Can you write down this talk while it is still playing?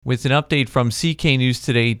With an update from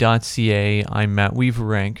cknewstoday.ca, I'm Matt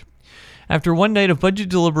Weaverank. After one night of budget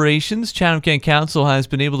deliberations, Chatham-Kent Council has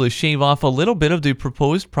been able to shave off a little bit of the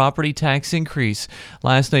proposed property tax increase.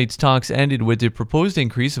 Last night's talks ended with the proposed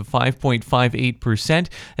increase of 5.58%.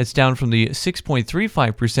 That's down from the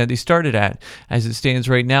 6.35% they started at. As it stands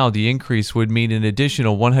right now, the increase would mean an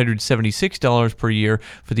additional $176 per year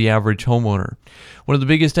for the average homeowner. One of the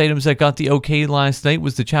biggest items that got the okay last night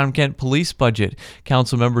was the Chatham-Kent police budget.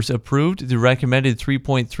 Council members approved the recommended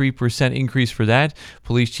 3.3% increase for that.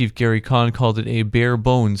 Police Chief Gary Conn called it a bare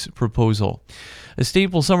bones proposal. A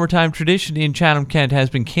staple summertime tradition in Chatham-Kent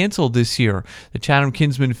has been canceled this year. The Chatham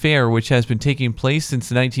Kinsman Fair, which has been taking place since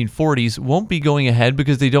the 1940s, won't be going ahead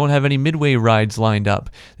because they don't have any midway rides lined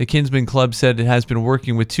up. The Kinsman Club said it has been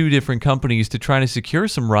working with two different companies to try to secure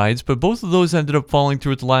some rides, but both of those ended up falling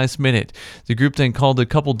through at the last minute. The group then called a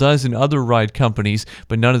couple dozen other ride companies,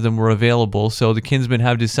 but none of them were available, so the Kinsmen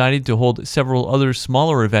have decided to hold several other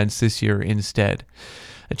smaller events this year instead.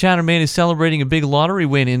 A Chatham man is celebrating a big lottery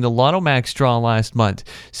win in the Lotto Max draw last month.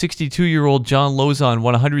 62-year-old John Lozon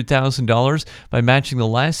won $100,000 by matching the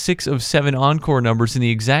last 6 of 7 Encore numbers in the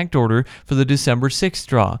exact order for the December 6th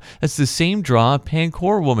draw. That's the same draw a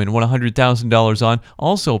Pancor woman won $100,000 on,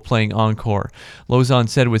 also playing Encore. Lozon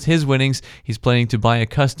said with his winnings, he's planning to buy a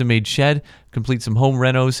custom-made shed, complete some home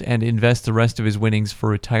renos, and invest the rest of his winnings for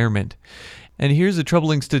retirement. And here's a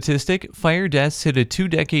troubling statistic. Fire deaths hit a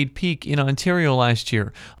 2-decade peak in Ontario last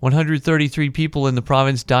year. 133 people in the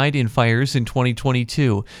province died in fires in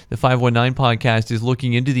 2022. The 519 podcast is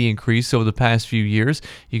looking into the increase over the past few years.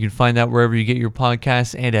 You can find that wherever you get your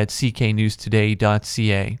podcasts and at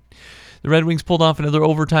cknewstoday.ca. The Red Wings pulled off another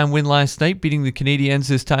overtime win last night, beating the Canadiens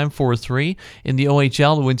this time 4-3. In the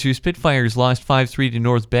OHL, the Windsor Spitfires lost 5-3 to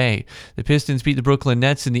North Bay. The Pistons beat the Brooklyn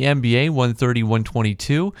Nets in the NBA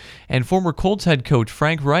 130-122. And former Colts head coach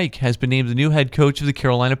Frank Reich has been named the new head coach of the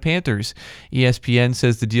Carolina Panthers. ESPN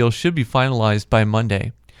says the deal should be finalized by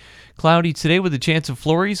Monday. Cloudy today with a chance of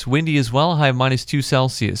flurries, windy as well, high of -2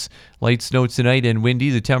 Celsius. Light snow tonight and windy,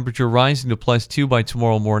 the temperature rising to +2 by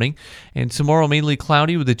tomorrow morning. And tomorrow mainly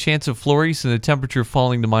cloudy with a chance of flurries and the temperature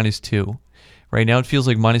falling to -2. Right now it feels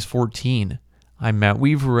like -14. I'm Matt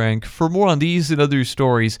Weaverank. For more on these and other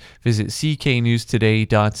stories, visit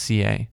cknewstoday.ca.